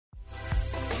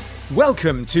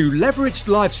Welcome to Leveraged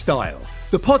Lifestyle,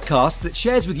 the podcast that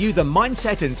shares with you the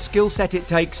mindset and skill set it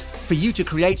takes for you to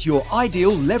create your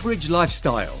ideal leveraged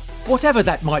lifestyle, whatever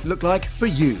that might look like for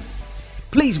you.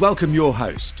 Please welcome your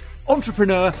host,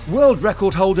 entrepreneur, world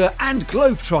record holder and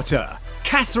globetrotter,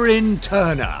 Catherine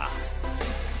Turner.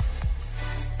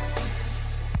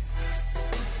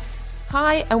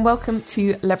 Hi and welcome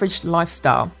to Leveraged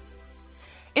Lifestyle.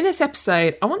 In this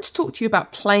episode, I want to talk to you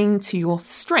about playing to your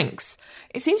strengths.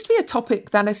 It seems to be a topic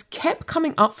that has kept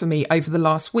coming up for me over the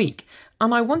last week,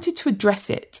 and I wanted to address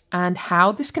it and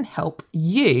how this can help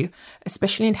you,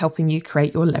 especially in helping you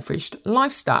create your leveraged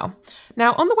lifestyle.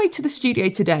 Now, on the way to the studio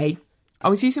today, I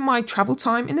was using my travel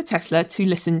time in the Tesla to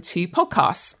listen to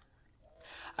podcasts.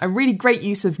 A really great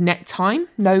use of net time,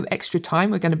 no extra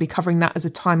time. We're going to be covering that as a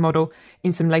time model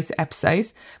in some later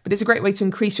episodes, but it's a great way to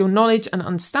increase your knowledge and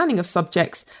understanding of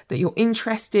subjects that you're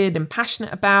interested and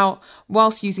passionate about,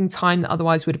 whilst using time that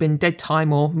otherwise would have been dead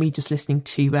time or me just listening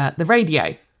to the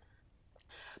radio.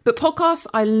 But podcasts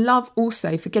I love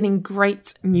also for getting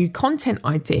great new content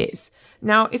ideas.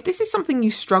 Now, if this is something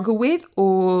you struggle with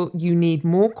or you need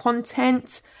more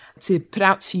content to put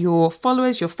out to your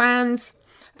followers, your fans,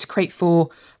 to create for,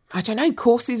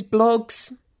 courses,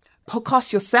 blogs,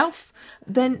 podcasts yourself,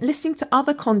 then listening to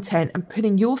other content and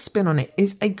putting your spin on it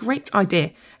is a great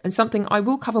idea and something I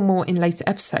will cover more in later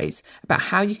episodes about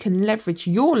how you can leverage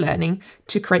your learning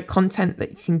to create content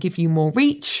that can give you more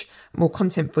reach, more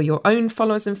content for your own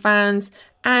followers and fans,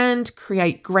 and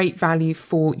create great value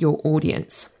for your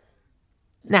audience.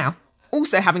 Now,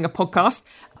 also having a podcast,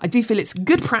 I do feel it's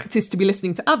good practice to be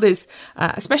listening to others,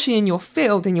 especially in your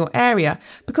field, in your area,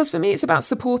 because for me, it's about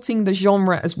supporting the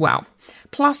genre as well.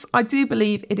 Plus, I do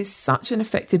believe it is such an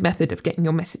effective method of getting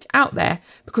your message out there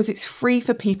because it's free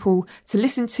for people to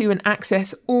listen to and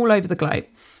access all over the globe.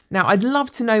 Now, I'd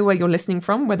love to know where you're listening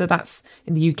from, whether that's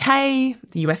in the UK,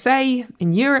 the USA,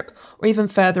 in Europe, or even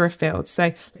further afield.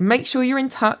 So make sure you're in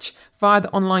touch via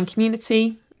the online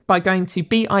community by going to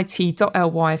bit.ly/LLOCFB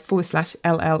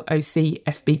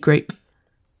group.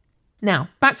 Now,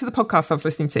 back to the podcast I was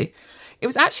listening to. It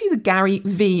was actually the Gary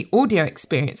Vee audio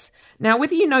experience. Now,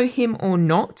 whether you know him or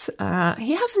not,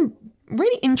 he has some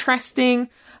really interesting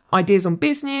ideas on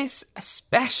business,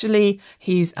 especially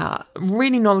he's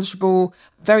really knowledgeable,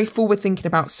 very forward thinking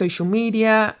about social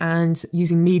media and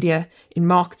using media in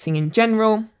marketing in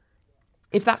general.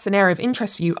 If that's an area of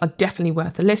interest for you, are definitely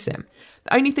worth a listen.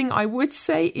 The only thing I would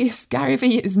say is Gary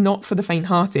Vee is not for the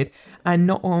faint-hearted and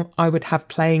not one I would have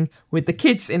playing with the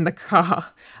kids in the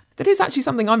car. That is actually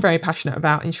something I'm very passionate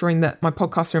about, ensuring that my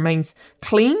podcast remains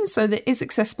clean so that it is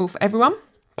accessible for everyone.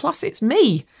 Plus, it's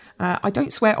me. I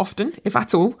don't swear often, if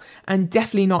at all, and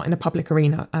definitely not in a public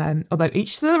arena, although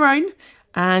each to their own.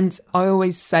 And I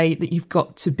always say that you've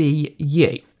got to be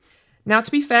you. Now, to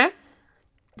be fair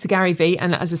to Gary Vee,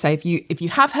 and as I say, if you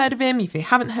have heard of him, if you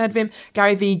haven't heard of him,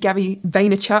 Gary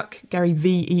Vaynerchuk, Gary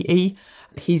Vee,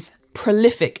 he's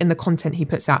prolific in the content he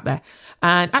puts out there.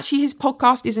 And actually his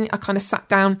podcast isn't a kind of sat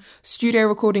down studio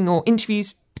recording or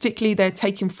interviews, particularly they're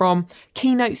taken from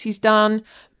keynotes he's done,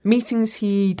 meetings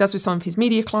he does with some of his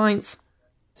media clients.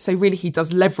 So really he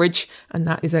does leverage, and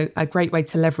that is a great way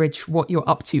to leverage what you're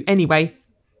up to anyway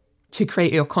to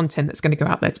create your content that's going to go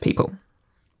out there to people.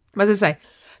 As I say,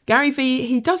 Gary Vee,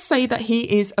 he does say that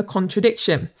he is a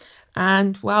contradiction.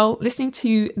 And well, listening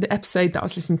to the episode that I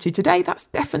was listening to today, that's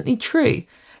definitely true.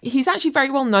 He's actually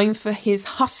very well known for his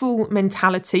hustle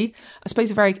mentality. I suppose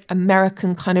a very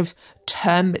American kind of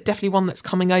term, but definitely one that's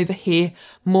coming over here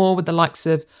more with the likes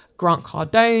of Grant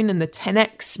Cardone and the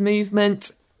 10X movement.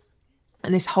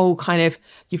 And this whole kind of,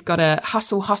 you've got to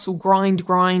hustle, grind,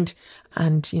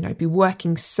 and, be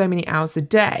working so many hours a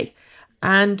day.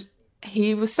 And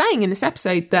he was saying in this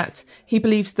episode that he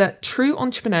believes that true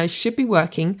entrepreneurs should be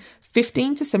working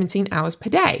 15 to 17 hours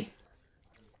per day.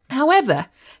 However,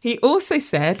 he also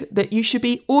said that you should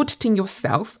be auditing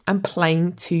yourself and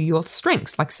playing to your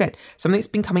strengths. Like I said, something that's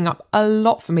been coming up a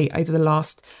lot for me over the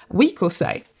last week or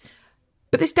so.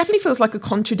 But this definitely feels like a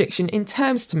contradiction in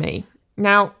terms to me.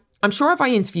 Now, I'm sure if I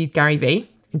interviewed Gary Vee,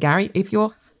 and Gary, if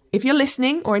you're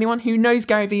listening, or anyone who knows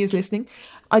Gary Vee is listening,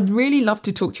 I'd really love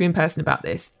to talk to you in person about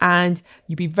this, and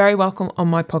you'd be very welcome on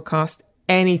my podcast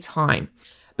anytime,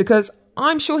 because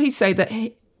I'm sure he'd say that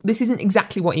this isn't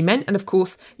exactly what he meant. And of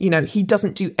course, he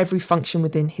doesn't do every function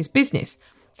within his business.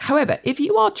 However, if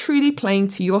you are truly playing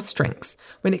to your strengths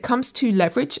when it comes to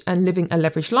leverage and living a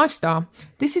leveraged lifestyle,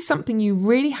 this is something you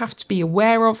really have to be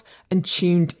aware of and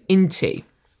tuned into.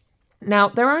 Now,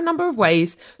 there are a number of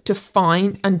ways to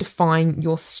find and define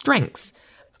your strengths.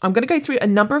 I'm going to go through a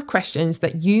number of questions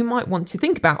that you might want to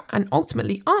think about and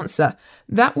ultimately answer.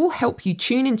 That will help you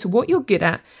tune into what you're good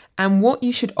at and what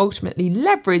you should ultimately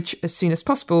leverage as soon as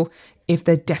possible if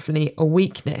they're definitely a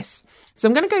weakness. So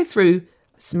I'm going to go through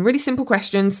some really simple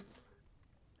questions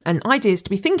and ideas to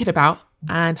be thinking about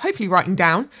and hopefully writing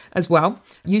down as well.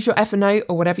 Use your Evernote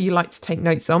or whatever you like to take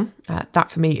notes on.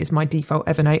 That for me is my default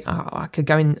Evernote. I could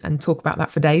go in and talk about that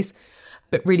for days,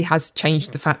 but really has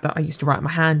changed the fact that I used to write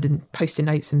my hand and post-it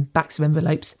notes and backs of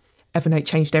envelopes. Evernote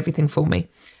changed everything for me.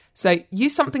 So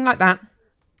use something like that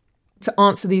to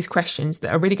answer these questions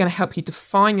that are really going to help you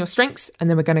define your strengths, and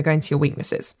then we're going to go into your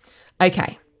weaknesses.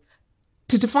 Okay,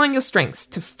 to define your strengths,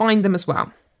 to find them as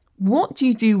well. What do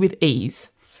you do with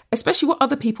ease? Especially what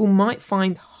other people might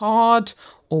find hard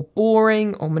or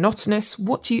boring or monotonous.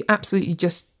 What do you absolutely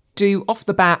just do off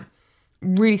the bat?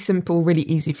 Really simple, really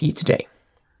easy for you to do.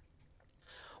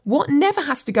 What never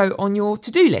has to go on your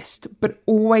to-do list, but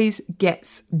always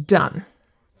gets done?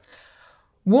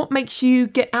 What makes you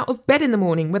get out of bed in the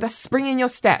morning with a spring in your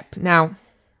step? Now,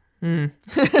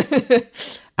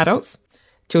 adults,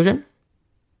 children,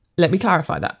 let me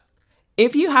clarify that.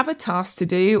 If you have a task to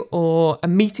do or a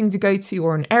meeting to go to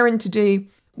or an errand to do,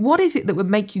 what is it that would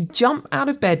make you jump out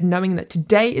of bed knowing that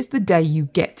today is the day you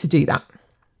get to do that?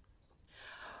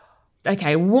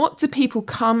 Okay, what do people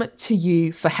come to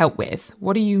you for help with?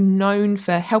 What are you known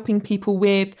for helping people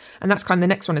with? And that's kind of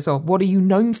the next one as well. What are you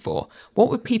known for?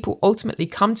 What would people ultimately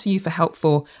come to you for help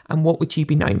for? And what would you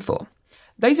be known for?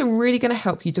 Those are really going to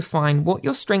help you define what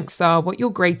your strengths are, what you're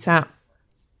great at,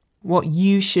 what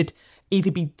you should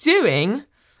either be doing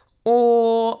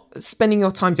or spending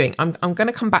your time doing. I'm going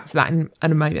to come back to that in a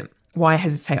moment. Why I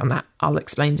hesitate on that, I'll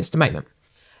explain in just a moment.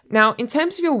 Now, in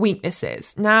terms of your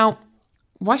weaknesses,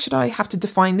 why should I have to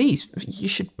define these? You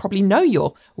should probably know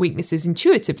your weaknesses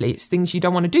intuitively. It's things you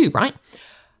don't want to do, right?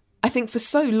 I think for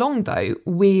so long, though,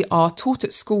 we are taught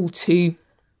at school to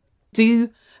do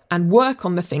and work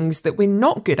on the things that we're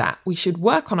not good at. We should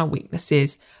work on our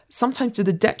weaknesses, sometimes to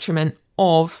the detriment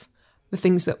of the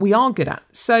things that we are good at.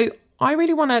 So I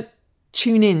really want to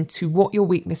tune in to what your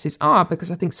weaknesses are,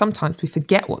 because I think sometimes we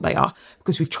forget what they are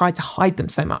because we've tried to hide them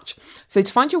so much. So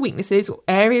to find your weaknesses or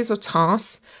areas or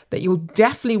tasks that you'll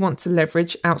definitely want to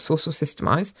leverage, outsource or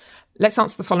systemize, let's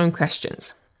answer the following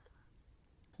questions.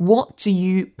 What do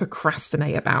you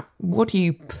procrastinate about? What do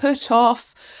you put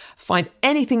off? Find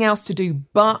anything else to do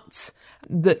but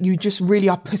that you just really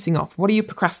are putting off? What do you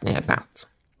procrastinate about?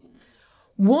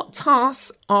 What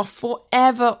tasks are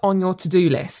forever on your to-do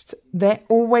list? They're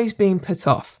always being put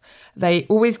off. They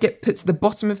always get put to the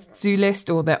bottom of the to-do list,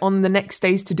 or they're on the next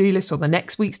day's to-do list or the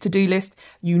next week's to-do list.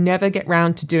 You never get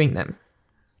round to doing them.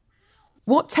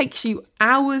 What takes you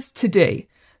hours to do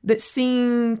that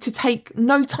seem to take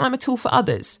no time at all for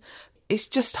others? It's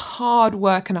just hard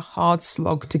work and a hard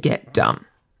slog to get done.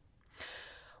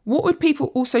 What would people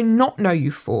also not know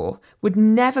you for, would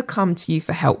never come to you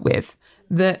for help with,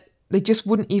 that they just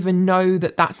wouldn't even know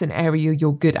that that's an area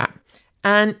you're good at?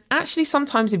 And actually,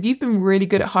 sometimes if you've been really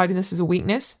good at hiding this as a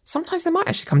weakness, sometimes they might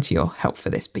actually come to your help for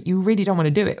this, but you really don't want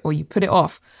to do it, or you put it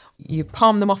off. You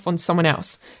palm them off on someone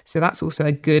else. So that's also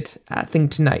a good thing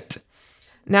to note.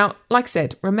 Now, like I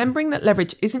said, remembering that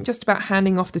leverage isn't just about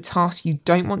handing off the tasks you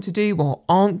don't want to do or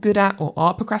aren't good at or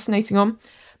are procrastinating on,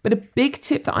 but a big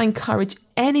tip that I encourage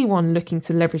anyone looking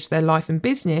to leverage their life and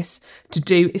business to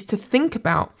do is to think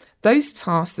about those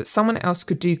tasks that someone else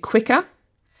could do quicker,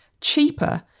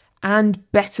 cheaper,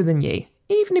 and better than you,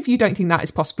 even if you don't think that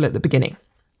is possible at the beginning.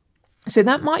 So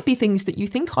that might be things that you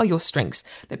think are your strengths,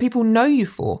 that people know you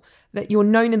for, that you're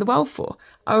known in the world for.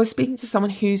 I was speaking to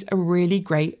someone who's a really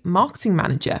great marketing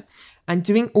manager and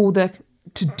doing all the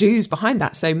to-dos behind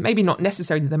that. So maybe not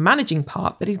necessarily the managing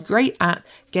part, but he's great at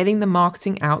getting the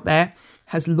marketing out there,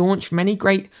 has launched many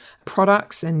great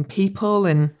products and people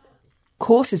and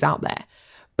courses out there.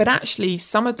 But actually,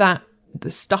 some of that,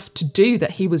 the stuff to do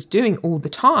that he was doing all the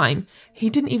time, he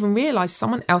didn't even realize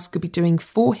someone else could be doing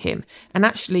for him. And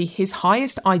actually, his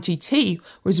highest IGT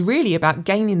was really about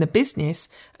gaining the business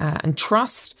and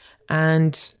trust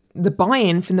and the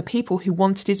buy-in from the people who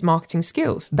wanted his marketing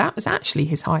skills. That was actually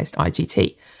his highest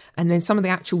IGT. And then some of the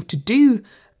actual to do,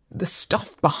 the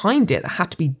stuff behind it that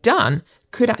had to be done,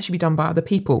 could actually be done by other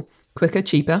people, quicker,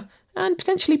 cheaper, and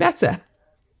potentially better.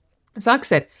 So like I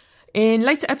said, in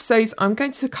later episodes, I'm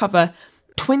going to cover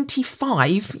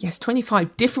 25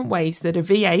 different ways that a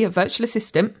VA, a virtual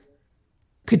assistant,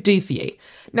 could do for you.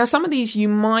 Now, some of these you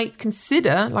might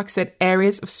consider, like I said,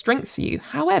 areas of strength for you.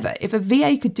 However, if a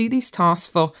VA could do these tasks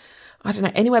for I don't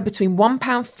know, anywhere between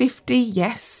 £1.50,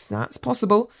 yes, that's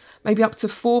possible, maybe up to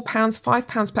 £4,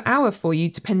 £5 per hour for you,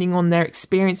 depending on their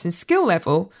experience and skill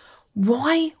level,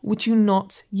 why would you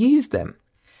not use them?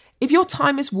 If your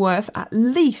time is worth at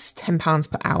least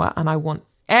 £10 per hour, and I want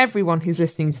everyone who's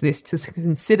listening to this to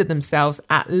consider themselves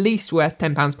at least worth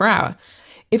 £10 per hour,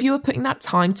 if you are putting that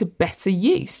time to better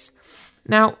use.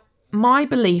 Now, my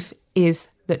belief is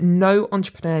that no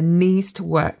entrepreneur needs to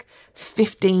work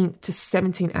 15 to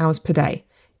 17 hours per day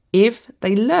if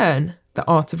they learn the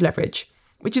art of leverage,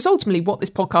 which is ultimately what this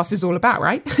podcast is all about,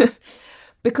 right?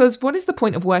 Because what is the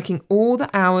point of working all the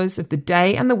hours of the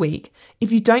day and the week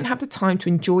if you don't have the time to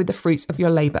enjoy the fruits of your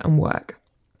labour and work?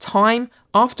 Time,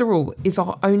 after all, is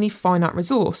our only finite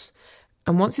resource.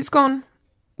 And once it's gone,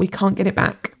 we can't get it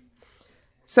back.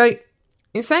 So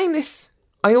in saying this,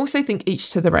 I also think each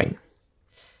to their own.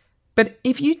 But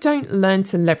if you don't learn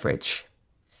to leverage,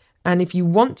 and if you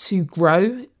want to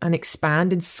grow and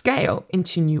expand and scale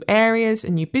into new areas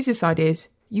and new business ideas,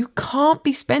 you can't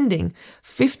be spending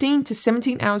 15 to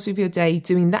 17 hours of your day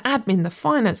doing the admin, the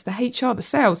finance, the HR, the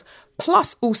sales,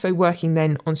 plus also working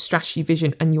then on strategy,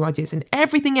 vision, and new ideas and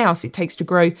everything else it takes to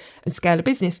grow and scale a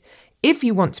business if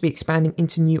you want to be expanding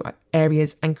into new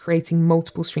areas and creating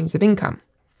multiple streams of income.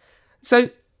 So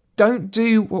don't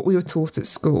do what we were taught at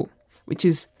school, which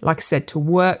is, like I said, to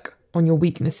work on your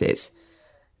weaknesses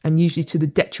and usually to the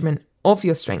detriment of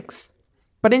your strengths.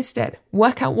 But instead,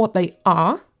 work out what they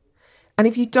are. And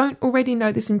if you don't already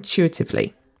know this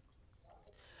intuitively,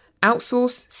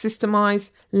 outsource,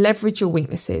 systemize, leverage your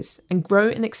weaknesses and grow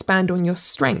and expand on your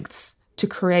strengths to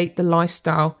create the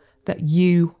lifestyle that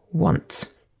you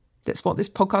want. That's what this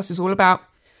podcast is all about.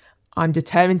 I'm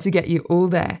determined to get you all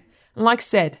there. And like I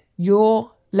said,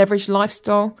 your leveraged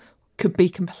lifestyle could be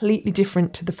completely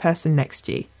different to the person next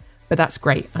to you. But that's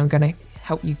great. I'm going to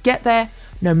help you get there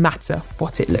no matter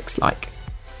what it looks like.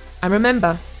 And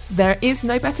remember, there is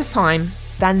no better time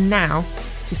than now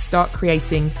to start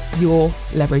creating your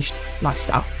leveraged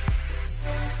lifestyle.